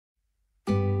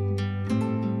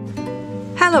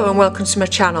Hello and welcome to my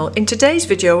channel. In today's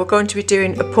video we're going to be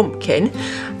doing a pumpkin,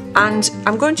 and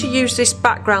I'm going to use this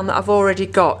background that I've already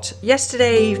got.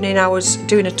 Yesterday evening I was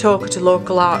doing a talk at a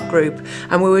local art group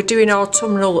and we were doing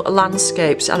autumnal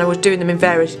landscapes, and I was doing them in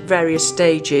various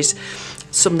stages.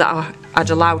 Some that I'd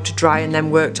allowed to dry and then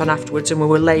worked on afterwards, and we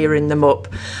were layering them up.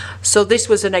 So this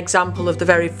was an example of the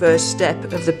very first step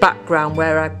of the background,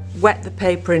 where I wet the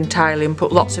paper entirely and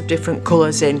put lots of different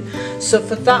colours in. So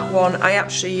for that one I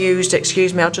actually used,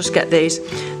 excuse me, I'll just get these,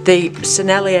 the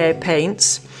Sennelier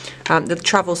paints, the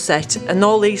travel set, and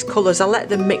all these colours I let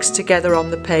them mix together on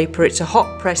the paper. It's a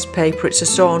hot press paper, it's a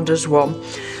Saunders one,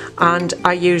 and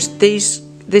I used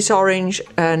this orange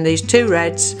and these two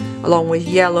reds along with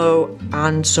yellow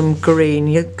and some green.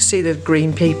 You can see the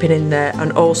green peeping in there,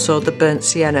 and also the burnt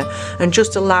sienna, and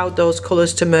just allowed those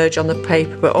colours to merge on the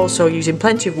paper, but also using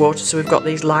plenty of water so we've got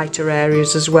these lighter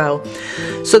areas as well.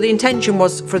 So the intention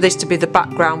was for this to be the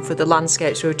background for the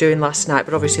landscapes we were doing last night,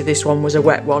 but obviously this one was a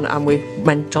wet one and we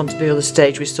went on to the other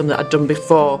stage with some that I'd done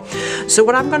before. So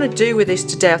what I'm going to do with this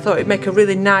today, I thought it'd make a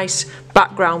really nice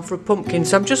background for a pumpkin,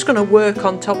 so I'm just going to work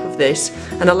on top of this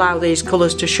and allow these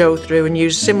colours to show through and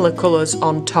use similar colours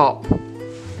on top.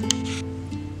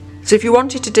 So if you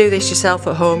wanted to do this yourself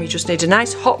at home, you just need a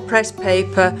nice hot press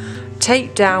paper,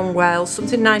 taped down well,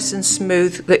 something nice and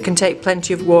smooth that can take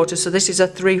plenty of water. So this is a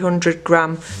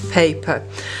 300-gram paper.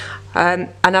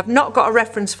 And I've not got a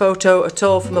reference photo at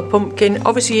all from a pumpkin.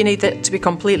 Obviously you need that to be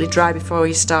completely dry before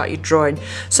you start your drawing.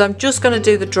 So I'm just going to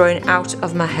do the drawing out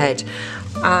of my head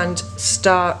and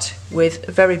start with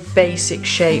a very basic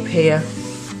shape here.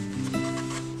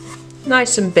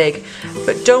 Nice and big,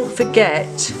 but don't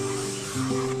forget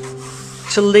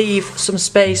to leave some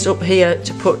space up here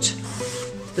to put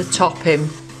the top in,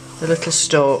 the little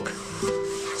stalk.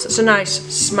 So it's a nice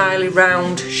smiley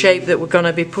round shape that we're going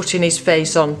to be putting his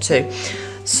face onto.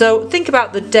 So think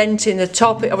about the dent in the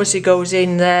top. It obviously goes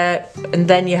in there, and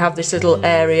then you have this little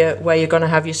area where you're going to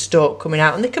have your stalk coming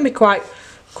out, and they can be quite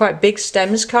big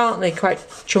stems, can't they?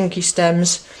 Quite chunky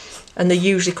stems, and they're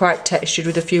usually quite textured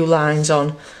with a few lines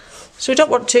on. So we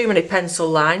don't want too many pencil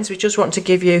lines, we just want to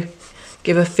give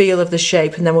a feel of the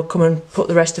shape, and then we'll come and put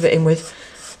the rest of it in with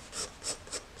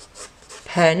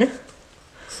pen.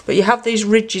 But you have these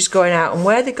ridges going out, and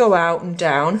where they go out and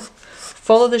down,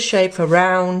 follow the shape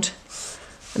around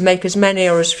and make as many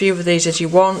or as few of these as you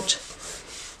want.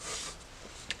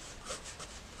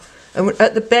 And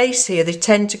at the base here they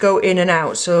tend to go in and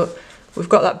out, so we've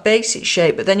got that basic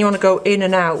shape, but then you want to go in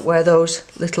and out where those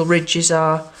little ridges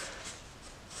are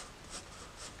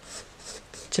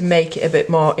to make it a bit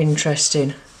more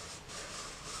interesting.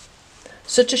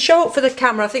 So to show it for the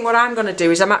camera, I think what I'm going to do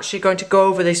is I'm actually going to go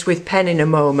over this with pen in a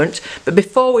moment, but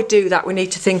before we do that we need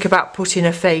to think about putting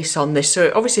a face on this. So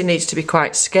it obviously needs to be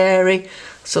quite scary,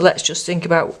 so let's just think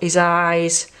about his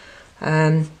eyes,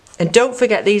 and don't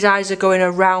forget these eyes are going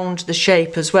around the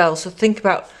shape as well, so think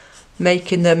about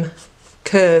making them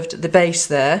curved at the base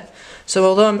there. So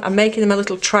although I'm making them a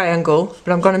little triangle,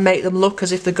 but I'm going to make them look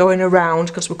as if they're going around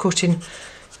because we're cutting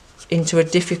into a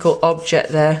difficult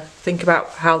object there. Think about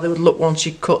how they would look once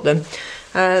you cut them.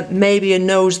 Maybe a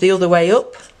nose the other way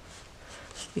up,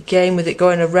 again with it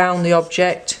going around the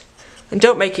object, and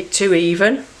don't make it too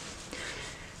even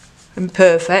and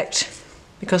perfect,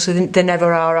 because they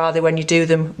never are they, when you do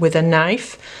them with a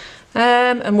knife.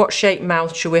 And what shape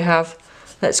mouth should we have?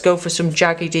 Let's go for some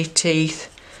jaggedy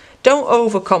teeth. Don't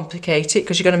overcomplicate it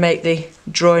because you're going to make the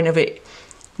drawing of it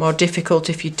more difficult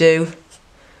if you do.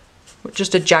 But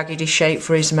just a jaggedy shape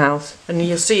for his mouth, and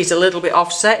you'll see he's a little bit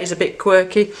offset, he's a bit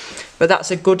quirky, but that's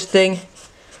a good thing.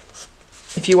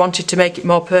 If you wanted to make it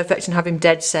more perfect and have him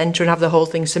dead centre and have the whole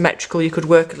thing symmetrical, you could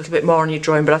work a little bit more on your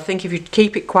drawing, but I think if you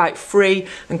keep it quite free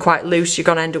and quite loose, you're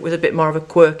going to end up with a bit more of a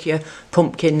quirkier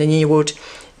pumpkin than you would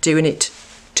doing it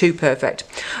too perfect.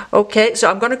 Okay, so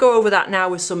I'm going to go over that now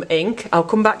with some ink. I'll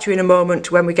come back to you in a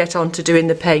moment when we get on to doing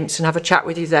the paints and have a chat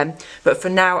with you then, but for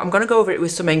now I'm going to go over it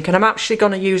with some ink, and I'm actually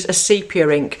going to use a sepia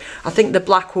ink. I think the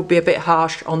black will be a bit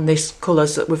harsh on these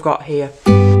colours that we've got here.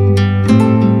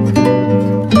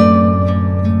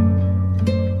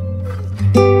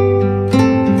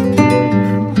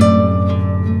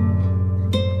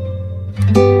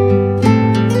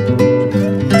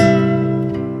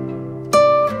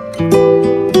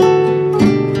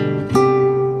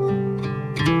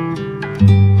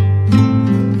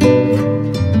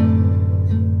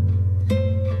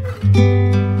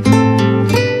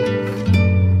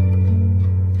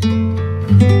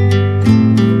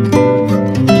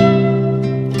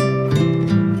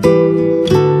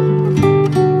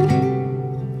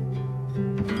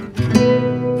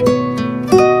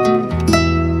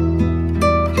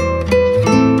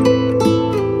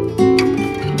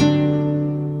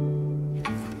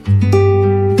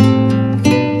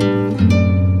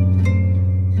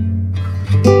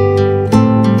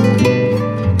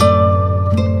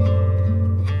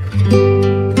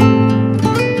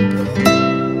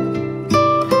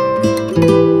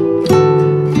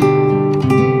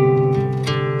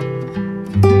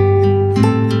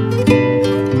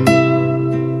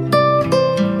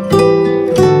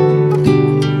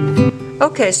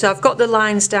 Okay, so I've got the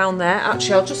lines down there.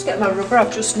 Actually, I'll just get my rubber.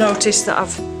 I've just noticed that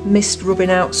I've missed rubbing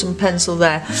out some pencil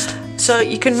there. So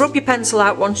you can rub your pencil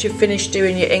out once you've finished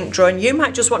doing your ink drawing. You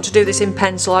might just want to do this in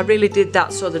pencil. I really did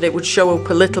that so that it would show up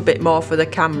a little bit more for the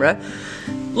camera.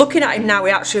 Looking at him now,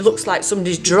 he actually looks like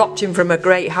somebody's dropped him from a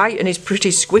great height and he's pretty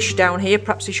squished down here.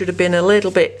 Perhaps he should have been a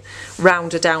little bit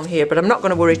rounder down here, but I'm not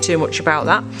going to worry too much about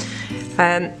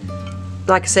that.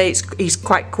 Like I say, he's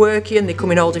quite quirky and they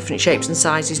come in all different shapes and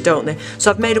sizes, don't they? So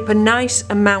I've made up a nice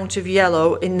amount of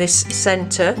yellow in this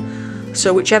centre.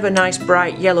 So whichever nice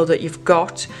bright yellow that you've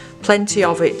got, plenty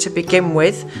of it to begin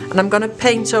with. And I'm going to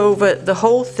paint over the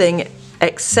whole thing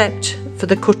except for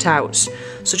the cutouts.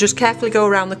 So just carefully go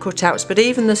around the cutouts, but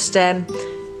even the stem,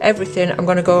 everything I'm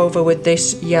going to go over with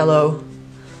this yellow.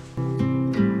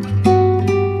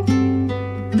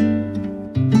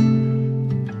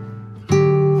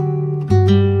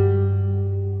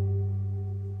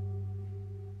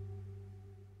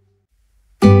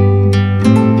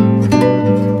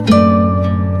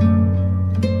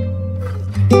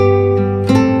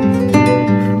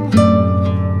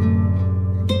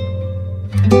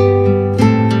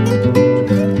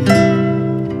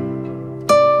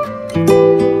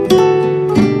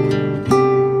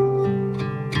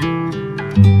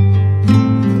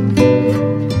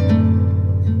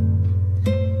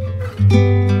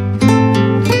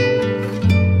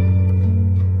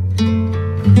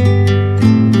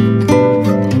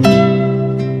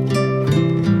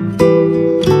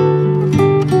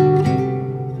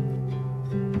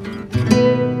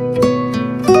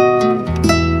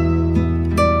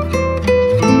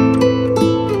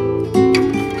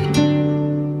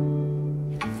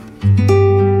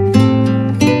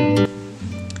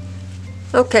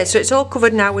 Okay, so it's all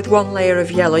covered now with one layer of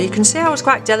yellow. You can see I was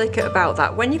quite delicate about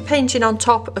that. When you're painting on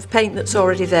top of paint that's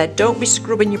already there, don't be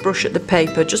scrubbing your brush at the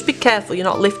paper. Just be careful you're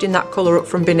not lifting that colour up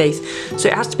from beneath. So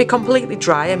it has to be completely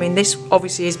dry. I mean, this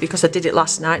obviously is because I did it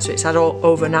last night, so it's had all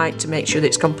overnight to make sure that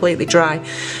it's completely dry.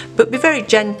 But be very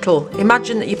gentle.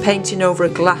 Imagine that you're painting over a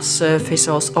glass surface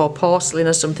or porcelain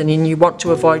or something and you want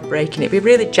to avoid breaking it. Be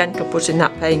really gentle putting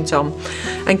that paint on.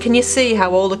 And can you see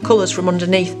how all the colours from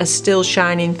underneath are still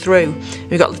shining through?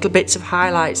 We've got little bits of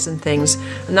highlights and things,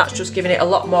 and that's just giving it a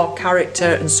lot more character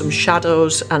and some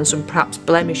shadows and some perhaps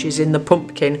blemishes in the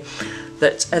pumpkin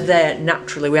that are there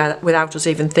naturally without us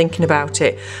even thinking about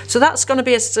it. So that's going to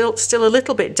be still a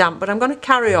little bit damp, but I'm going to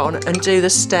carry on and do the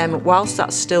stem whilst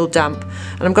that's still damp,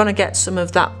 and I'm going to get some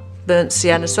of that burnt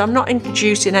sienna. So I'm not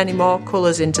introducing any more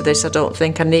colours into this. I don't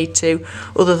think I need to,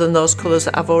 other than those colours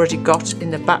that I've already got in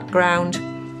the background.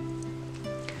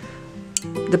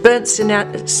 The burnt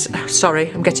sienna, sorry,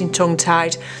 I'm getting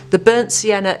tongue-tied. The burnt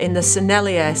sienna in the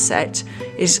Sennelier set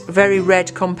is very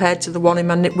red compared to the one in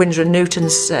my Winsor &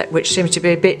 Newton's set, which seems to be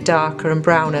a bit darker and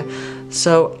browner.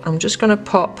 So I'm just going to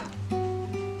pop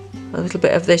a little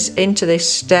bit of this into this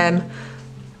stem,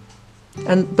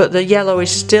 but the yellow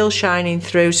is still shining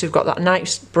through, so we've got that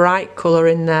nice bright colour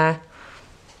in there.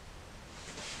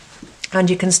 And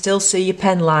you can still see your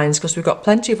pen lines because we've got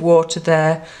plenty of water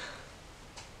there.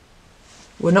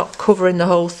 We're not covering the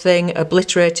whole thing,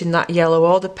 obliterating that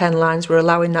yellow or the pen lines. We're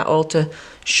allowing that all to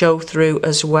show through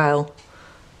as well.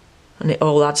 And it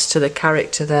all adds to the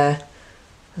character there.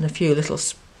 And a few little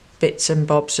bits and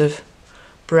bobs of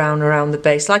brown around the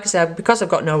base. Like I said, because I've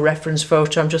got no reference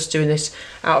photo, I'm just doing this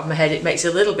out of my head. It makes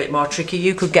it a little bit more tricky.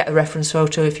 You could get a reference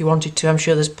photo if you wanted to. I'm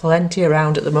sure there's plenty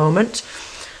around at the moment.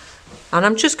 And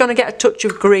I'm just going to get a touch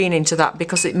of green into that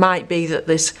because it might be that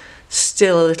there's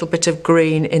still a little bit of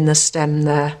green in the stem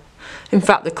there. In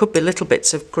fact, there could be little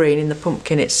bits of green in the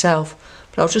pumpkin itself,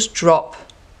 but I'll just drop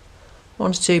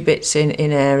 1 to 2 bits in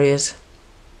areas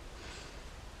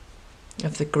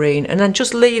of the green, and then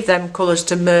just leave them colours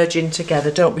to merge in together.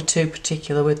 Don't be too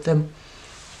particular with them.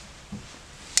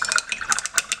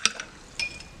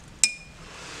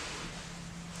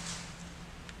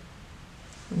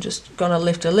 I'm just going to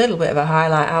lift a little bit of a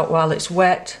highlight out while it's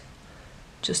wet,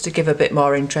 just to give a bit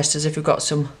more interest, as if we've got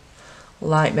some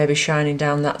light maybe shining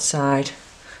down that side.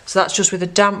 So that's just with a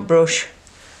damp brush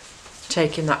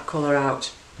taking that colour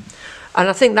out. And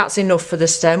I think that's enough for the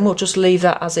stem. We'll just leave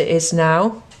that as it is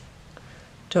now.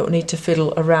 Don't need to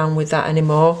fiddle around with that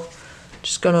anymore.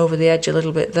 Just gone over the edge a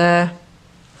little bit there.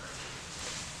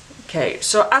 Okay,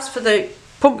 so as for the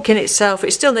pumpkin itself,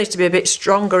 it still needs to be a bit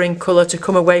stronger in colour to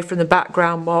come away from the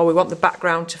background more. We want the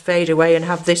background to fade away and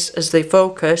have this as the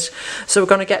focus. So we're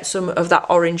going to get some of that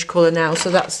orange colour now.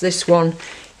 So that's this one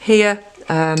here.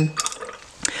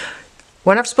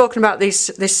 When I've spoken about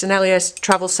this Sennelier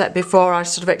travel set before, I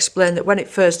sort of explained that when it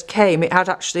first came, it had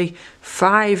actually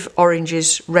 5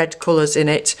 oranges, red colours in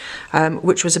it,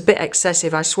 which was a bit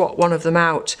excessive. I swapped one of them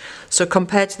out. So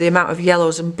compared to the amount of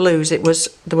yellows and blues, there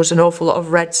was an awful lot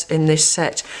of reds in this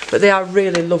set. But they are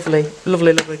really lovely,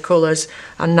 lovely, lovely colours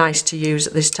and nice to use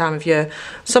at this time of year.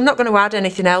 So I'm not going to add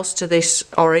anything else to this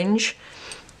orange.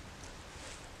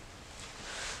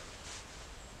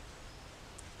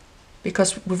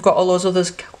 Because we've got all those other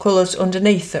colours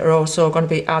underneath that are also going to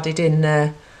be added in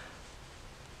there.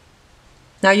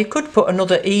 Now you could put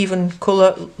another even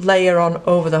colour layer on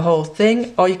over the whole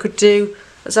thing, or you could do,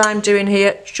 as I'm doing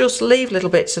here, just leave little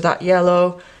bits of that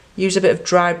yellow, use a bit of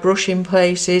dry brush in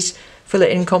places, fill it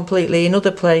in completely in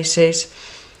other places,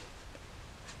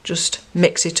 just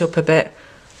mix it up a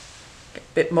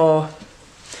bit more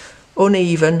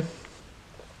uneven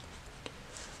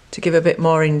to give a bit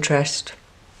more interest.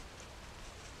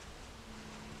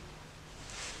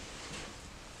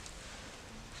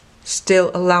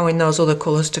 Still allowing those other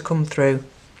colours to come through.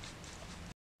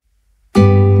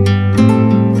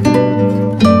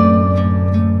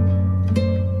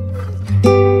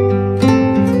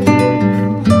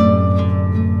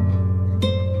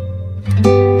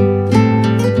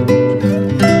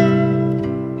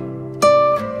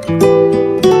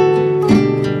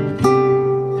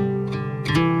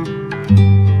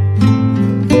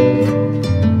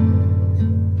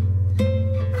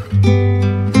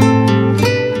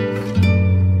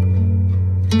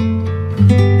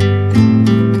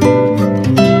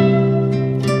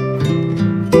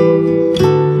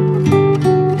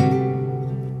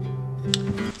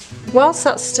 Whilst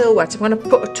that's still wet, I'm going to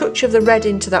put a touch of the red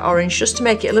into that orange just to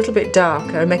make it a little bit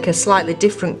darker and make a slightly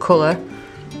different colour,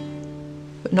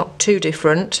 but not too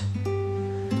different.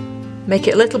 Make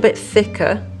it a little bit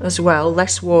thicker as well,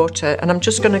 less water, and I'm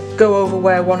just going to go over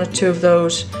where one or two of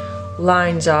those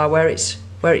lines are, where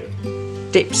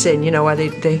it dips in, you know, where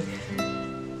the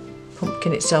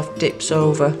pumpkin itself dips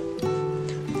over.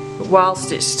 But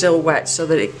whilst it's still wet, so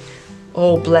that it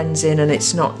all blends in and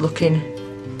it's not looking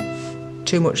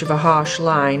too much of a harsh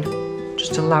line,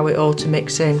 just allow it all to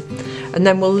mix in. And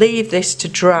then we'll leave this to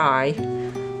dry,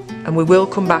 and we will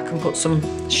come back and put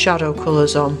some shadow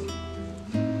colours on.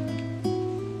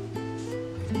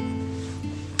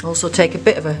 Also take a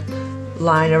bit of a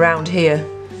line around here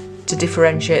to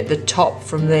differentiate the top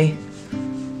from the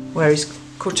where he's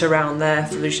cut around there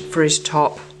for his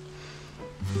top.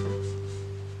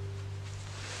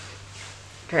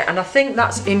 Okay, and I think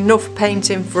that's enough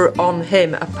painting on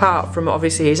him, apart from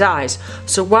obviously his eyes.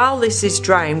 So while this is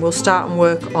drying, we'll start and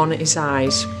work on his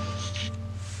eyes.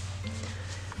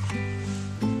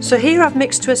 So here I've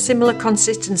mixed to a similar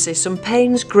consistency some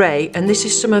Payne's grey, and this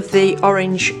is some of the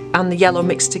orange and the yellow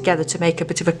mixed together to make a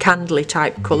bit of a candly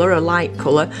type colour, a light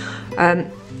colour.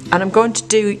 And I'm going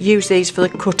to use these for the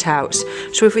cutouts.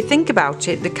 So if we think about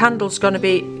it, the candle's going to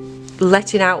be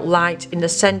letting out light in the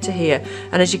centre here,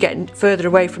 and as you get further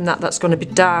away from that, that's going to be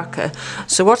darker.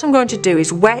 So what I'm going to do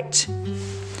is wet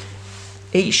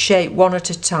each shape one at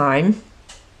a time,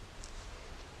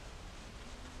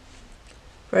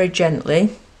 very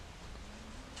gently,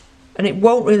 and it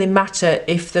won't really matter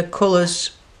if the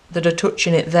colours that are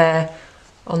touching it there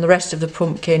on the rest of the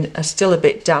pumpkin are still a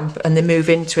bit damp and they move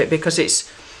into it, because it's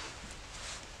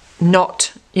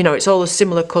not, you know, it's all the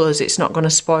similar colours. It's not going to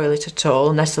spoil it at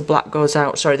all, unless the black goes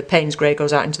out, sorry, the Payne's grey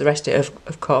goes out into the rest of it,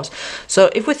 of course.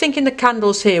 So if we're thinking the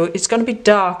candles here, it's going to be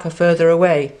darker further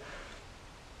away.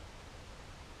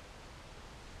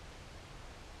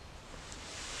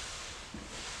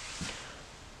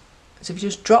 So if you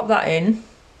just drop that in.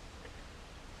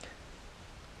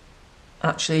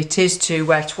 Actually, it is too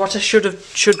wet. What I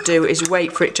should do is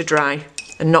wait for it to dry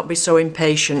and not be so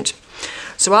impatient.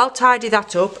 So I'll tidy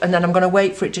that up, and then I'm going to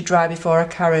wait for it to dry before I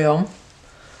carry on.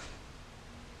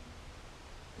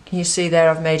 Can you see there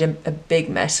I've made a big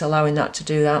mess allowing that to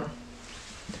do that.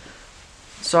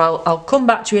 So I'll come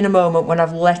back to you in a moment when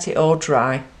I've let it all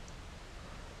dry.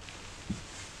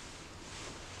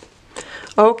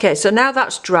 Okay, so now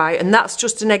that's dry, and that's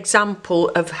just an example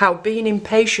of how being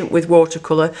impatient with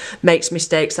watercolour makes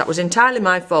mistakes. That was entirely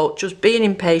my fault, just being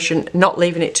impatient, not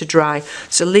leaving it to dry.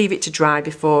 So leave it to dry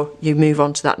before you move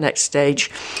on to that next stage.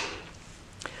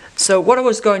 So what I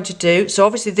was going to do, so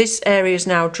obviously this area is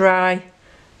now dry,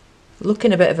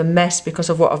 looking a bit of a mess because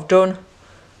of what I've done.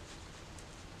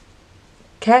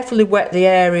 Carefully wet the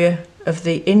area of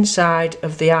the inside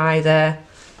of the eye there.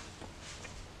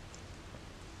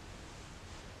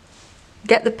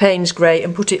 Get the Payne's grey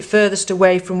and put it furthest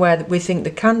away from where we think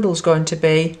the candle's going to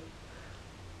be.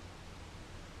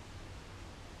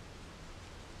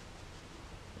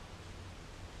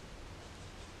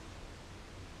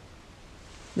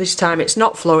 This time it's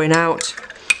not flowing out.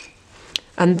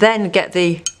 And then get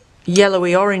the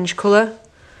yellowy orange colour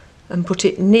and put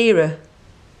it nearer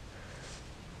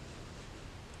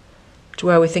to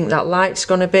where we think that light's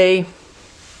going to be.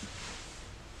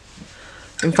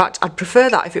 In fact, I'd prefer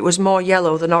that if it was more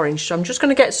yellow than orange, so I'm just going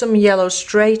to get some yellow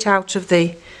straight out of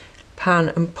the pan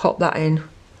and pop that in.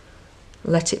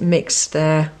 Let it mix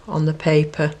there on the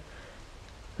paper.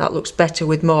 That looks better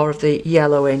with more of the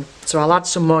yellow in. So I'll add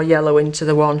some more yellow into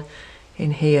the one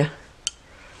in here.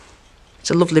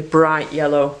 It's a lovely bright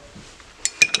yellow.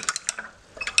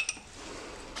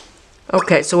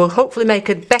 Okay, so we'll hopefully make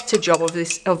a better job of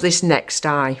this next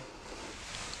eye.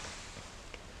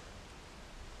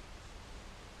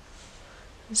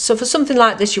 So for something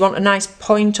like this, you want a nice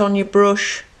point on your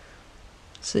brush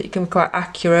so that you can be quite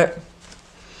accurate.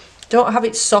 Don't have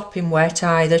it sopping wet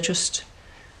either, just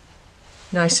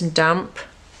nice and damp.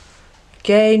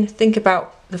 Again, think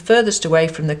about the furthest away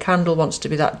from the candle wants to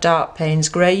be that dark Payne's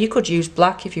grey. You could use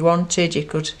black if you wanted, you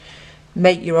could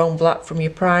make your own black from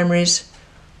your primaries.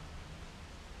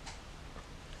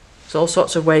 There's all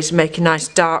sorts of ways of making nice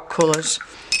dark colours,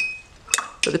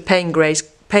 but the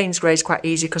Payne's grey is quite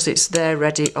easy because it's there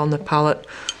ready on the palette.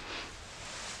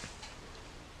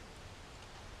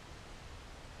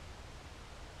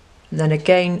 And then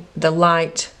again the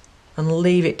light, and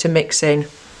leave it to mix in.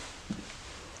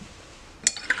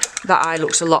 That eye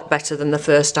looks a lot better than the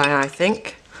first eye, I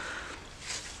think.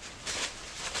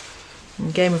 And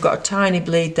again, we've got a tiny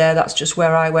bleed there, that's just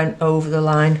where I went over the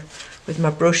line with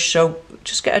my brush, so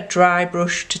just get a dry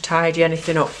brush to tidy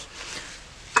anything up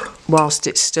whilst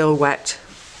it's still wet.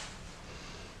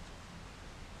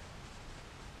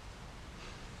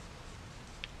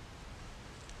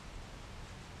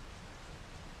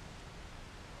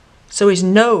 So his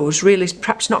nose really is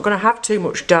perhaps not going to have too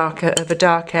much of a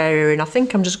dark area in. I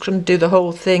think I'm just going to do the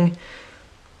whole thing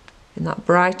in that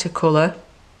brighter colour.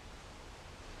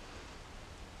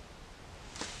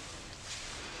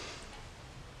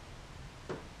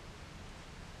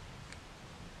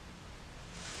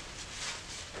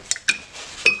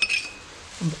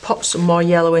 And pop some more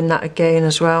yellow in that again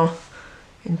as well,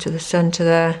 into the centre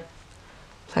there.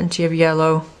 Plenty of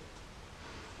yellow.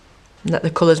 And let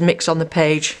the colours mix on the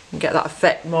page and get that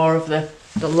effect more of the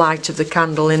light of the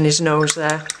candle in his nose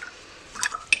there.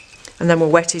 And then we'll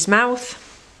wet his mouth.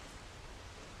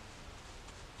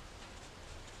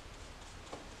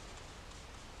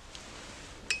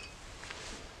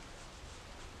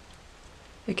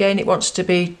 Again, it wants to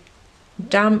be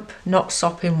damp, not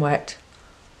sopping wet.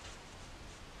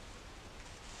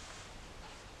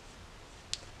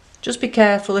 Just be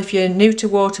careful if you're new to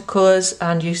watercolours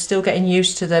and you're still getting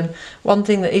used to them. One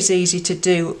thing that is easy to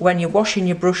do when you're washing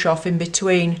your brush off in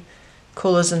between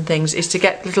colours and things is to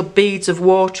get little beads of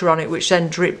water on it which then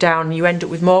drip down, and you end up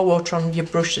with more water on your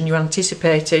brush than you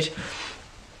anticipated.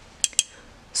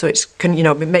 So it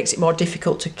makes it more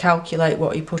difficult to calculate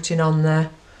what you're putting on there.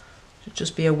 So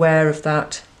just be aware of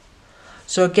that.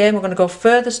 So again, we're going to go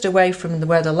furthest away from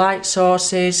where the light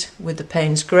source is with the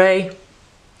Payne's grey.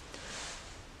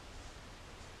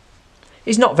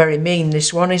 He's not very mean,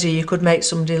 this one, is he? You could make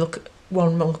somebody look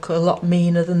a lot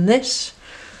meaner than this.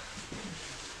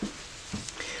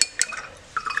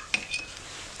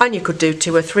 And you could do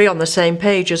 2 or 3 on the same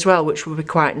page as well, which would be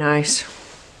quite nice.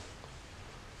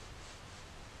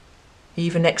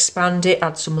 Even expand it,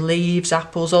 add some leaves,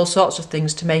 apples, all sorts of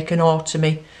things to make an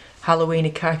autumny,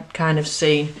 Halloweeny kind of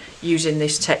scene using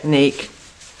this technique.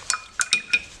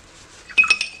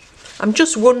 I'm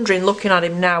just wondering, looking at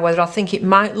him now, whether I think it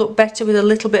might look better with a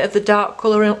little bit of the dark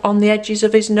colour on the edges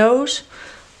of his nose.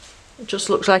 It just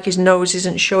looks like his nose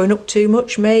isn't showing up too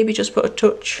much. Maybe just put a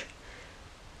touch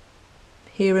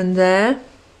here and there.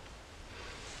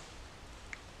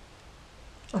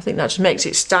 I think that just makes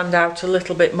it stand out a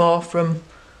little bit more from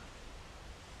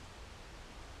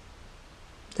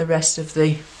the rest of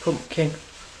the pumpkin.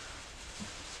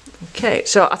 Okay,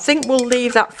 so I think we'll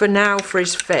leave that for now for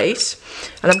his face,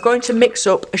 and I'm going to mix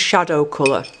up a shadow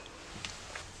colour.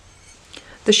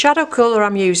 The shadow colour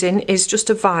I'm using is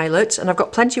just a violet, and I've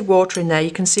got plenty of water in there.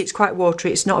 You can see it's quite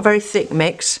watery, it's not a very thick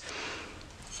mix.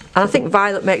 And I think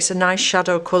violet makes a nice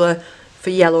shadow colour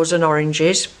for yellows and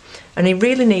oranges. And he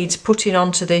really needs putting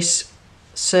onto this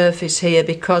surface here,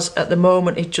 because at the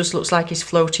moment it just looks like he's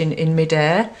floating in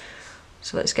mid-air.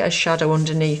 So let's get a shadow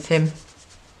underneath him.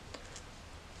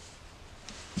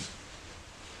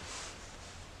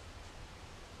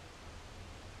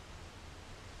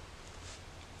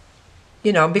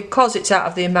 You know, because it's out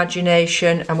of the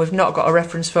imagination and we've not got a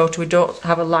reference photo, we don't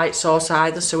have a light source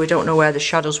either, so we don't know where the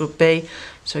shadows would be.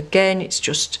 So again, it's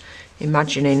just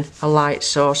imagining a light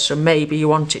source, so maybe you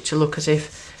want it to look as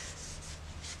if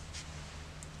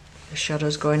the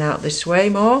shadow's going out this way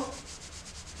more.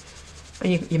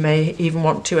 And you may even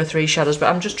want 2 or 3 shadows,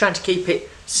 but I'm just trying to keep it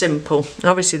simple. And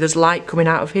obviously there's light coming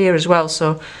out of here as well,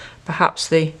 so perhaps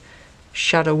the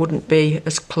shadow wouldn't be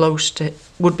as close to,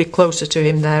 would be closer to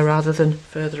him there rather than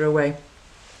further away.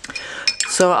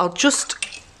 So I'll just,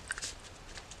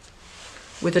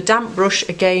 with a damp brush,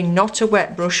 again not a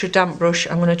wet brush, a damp brush,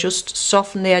 I'm going to just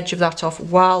soften the edge of that off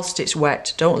whilst it's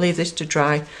wet. Don't leave this to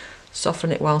dry,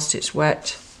 soften it whilst it's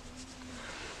wet.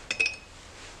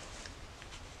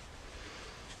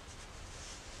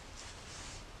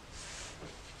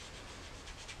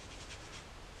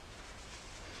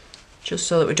 Just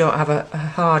so that we don't have a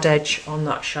hard edge on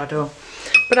that shadow.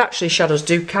 But actually shadows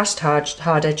do cast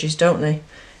hard edges, don't they,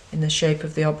 in the shape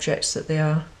of the objects that they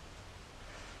are.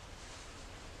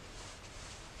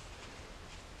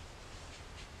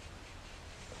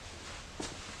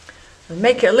 And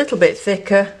make it a little bit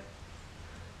thicker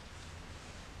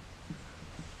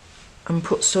and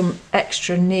put some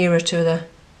extra nearer to the,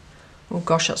 oh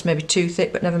gosh, that's maybe too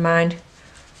thick, but never mind.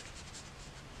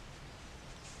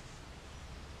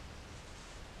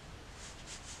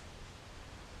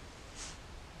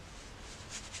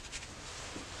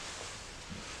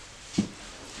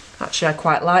 Actually, I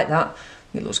quite like that.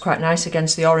 It looks quite nice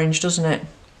against the orange, doesn't it?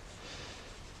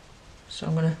 So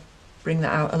I'm going to bring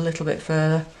that out a little bit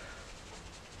further.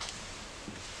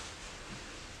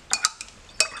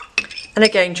 And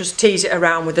again, just tease it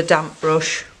around with a damp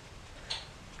brush.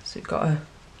 So you've got a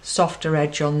softer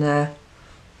edge on there.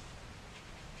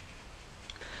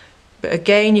 But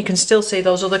again, you can still see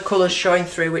those other colours showing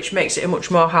through, which makes it a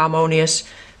much more harmonious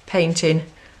painting,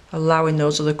 allowing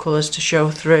those other colours to show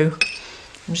through.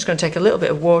 I'm just going to take a little bit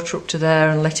of water up to there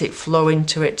and let it flow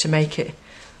into it to make it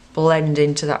blend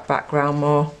into that background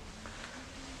more.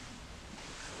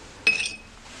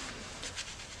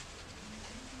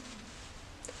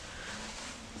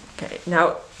 Okay,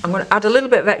 now I'm going to add a little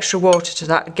bit of extra water to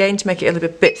that, again to make it a little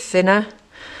bit thinner.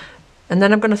 And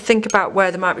then I'm going to think about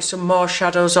where there might be some more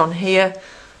shadows on here.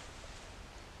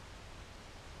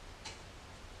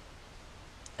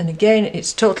 And again,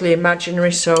 it's totally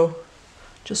imaginary, so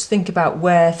just think about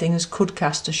where things could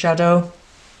cast a shadow,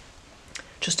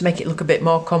 just to make it look a bit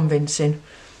more convincing.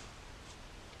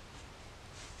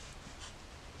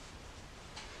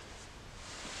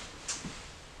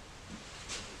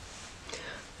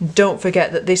 And don't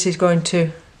forget that this is going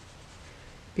to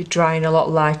be drying a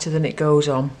lot lighter than it goes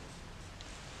on.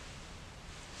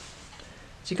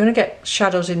 So you're going to get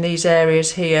shadows in these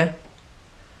areas here.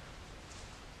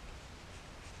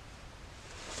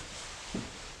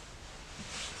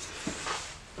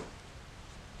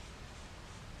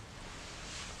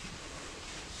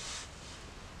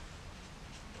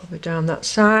 Probably down that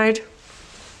side.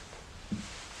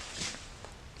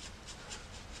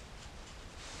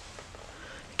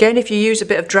 Again, if you use a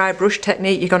bit of dry brush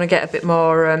technique, you're going to get a bit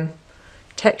more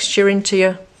texture into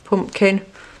your pumpkin.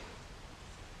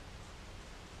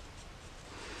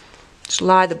 Just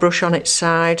lie the brush on its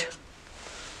side.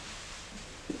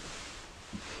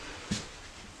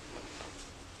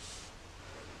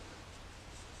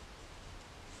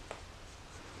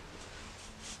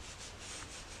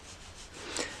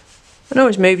 And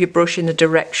always move your brush in the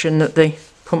direction that the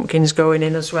pumpkin's going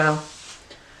in as well.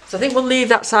 So I think we'll leave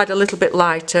that side a little bit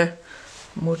lighter,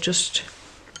 and we'll just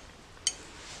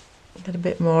get a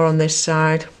bit more on this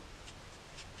side.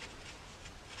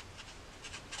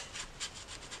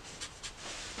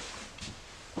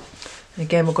 And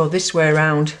again, we'll go this way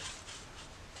around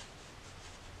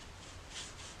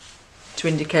to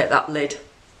indicate that lid.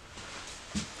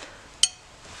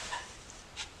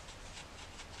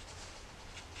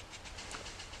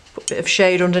 Put a bit of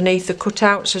shade underneath the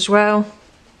cutouts as well.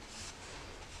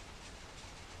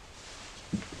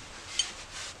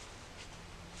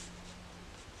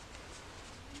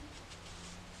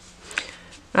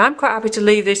 I'm quite happy to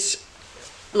leave this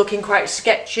looking quite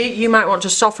sketchy. You might want to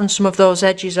soften some of those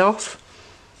edges off.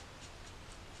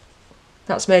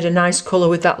 That's made a nice colour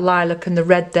with that lilac and the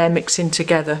red there mixing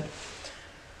together.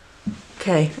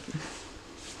 Okay.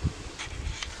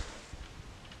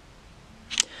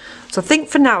 So I think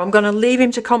for now I'm going to leave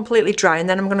him to completely dry, and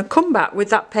then I'm going to come back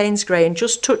with that Payne's grey and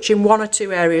just touch in 1 or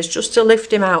 2 areas just to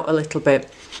lift him out a little bit.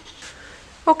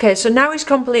 Okay, so now he's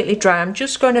completely dry. I'm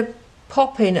just going to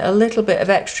pop in a little bit of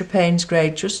extra Payne's grey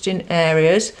just in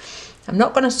areas. I'm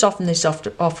not going to soften this off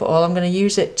at all. I'm going to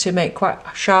use it to make quite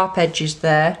sharp edges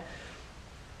there.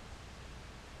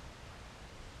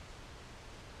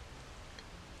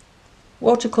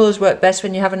 Watercolours work best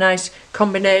when you have a nice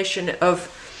combination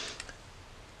of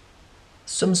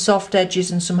some soft edges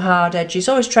and some hard edges.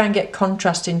 Always try and get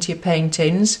contrast into your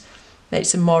paintings,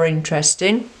 makes them more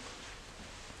interesting.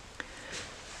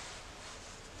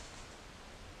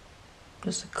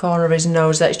 Just the corner of his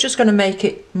nose there. It's just going to make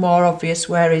it more obvious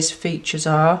where his features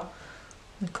are.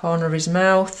 The corner of his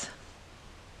mouth.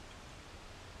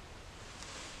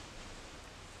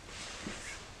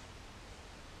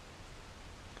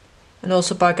 And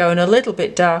also by going a little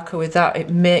bit darker with that, it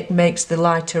makes the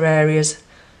lighter areas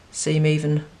seem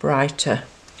even brighter.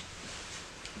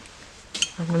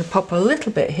 I'm going to pop a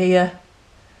little bit here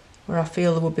where I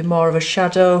feel there would be more of a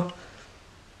shadow.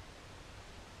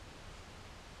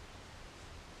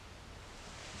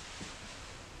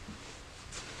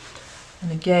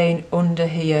 And again under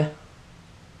here,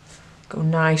 go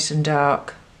nice and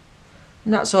dark.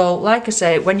 And that's all. Like I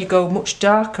say, when you go much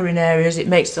darker in areas, it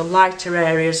makes the lighter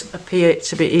areas appear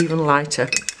to be even lighter.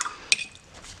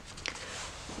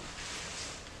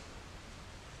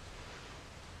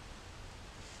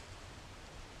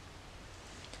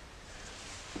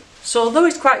 So although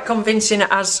it's quite convincing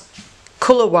as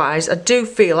colour wise, I do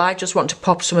feel I just want to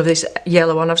pop some of this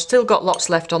yellow on. I've still got lots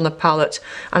left on the palette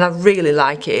and I really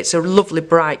like it. It's a lovely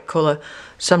bright colour.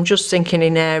 So I'm just thinking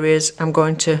in areas I'm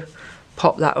going to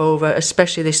pop that over,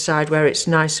 especially this side where it's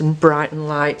nice and bright and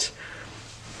light.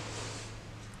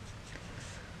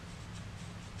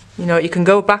 You know, you can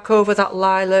go back over that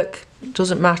lilac, it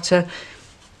doesn't matter.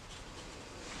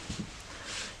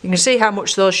 You can see how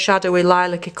much those shadowy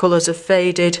lilac-y colours have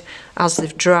faded as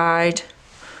they've dried.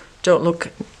 Don't look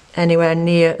anywhere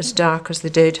near as dark as they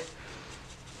did.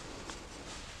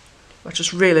 I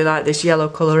just really like this yellow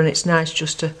colour, and it's nice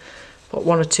just to put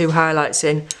one or two highlights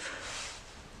in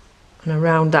and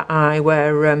around that eye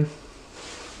where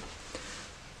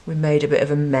we made a bit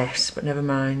of a mess, but never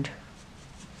mind.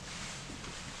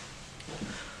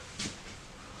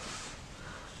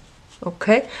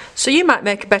 Okay, so you might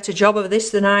make a better job of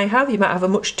this than I have. You might have a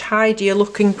much tidier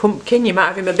looking pumpkin. You might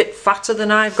have him a bit fatter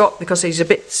than I've got because he's a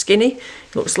bit skinny.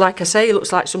 Looks like I say, he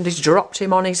looks like somebody's dropped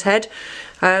him on his head.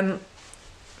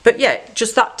 But yeah,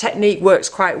 just that technique works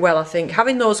quite well, I think.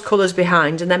 Having those colours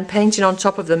behind and then painting on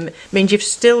top of them means you've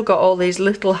still got all these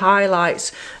little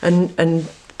highlights and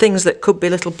things that could be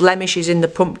little blemishes in the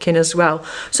pumpkin as well.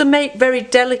 So make very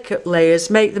delicate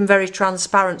layers, make them very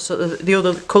transparent so that the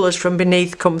other colours from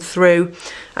beneath come through,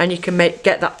 and you can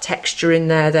get that texture in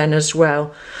there then as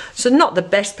well. So not the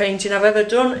best painting I've ever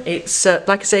done. It's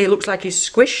like I say, it looks like he's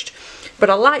squished,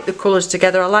 but I like the colours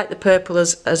together. I like the purple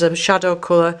as a shadow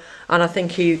colour, and I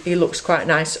think he looks quite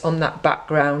nice on that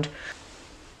background.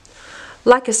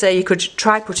 Like I say, you could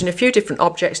try putting a few different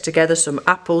objects together, some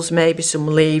apples, maybe some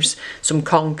leaves, some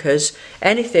conkers,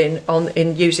 anything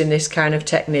in using this kind of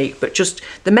technique. But just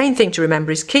the main thing to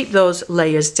remember is keep those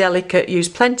layers delicate, use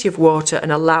plenty of water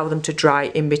and allow them to dry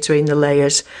in between the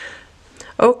layers.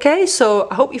 Okay, so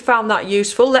I hope you found that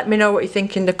useful. Let me know what you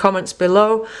think in the comments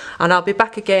below, and I'll be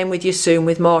back again with you soon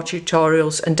with more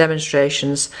tutorials and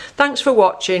demonstrations. Thanks for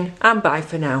watching, and bye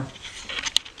for now.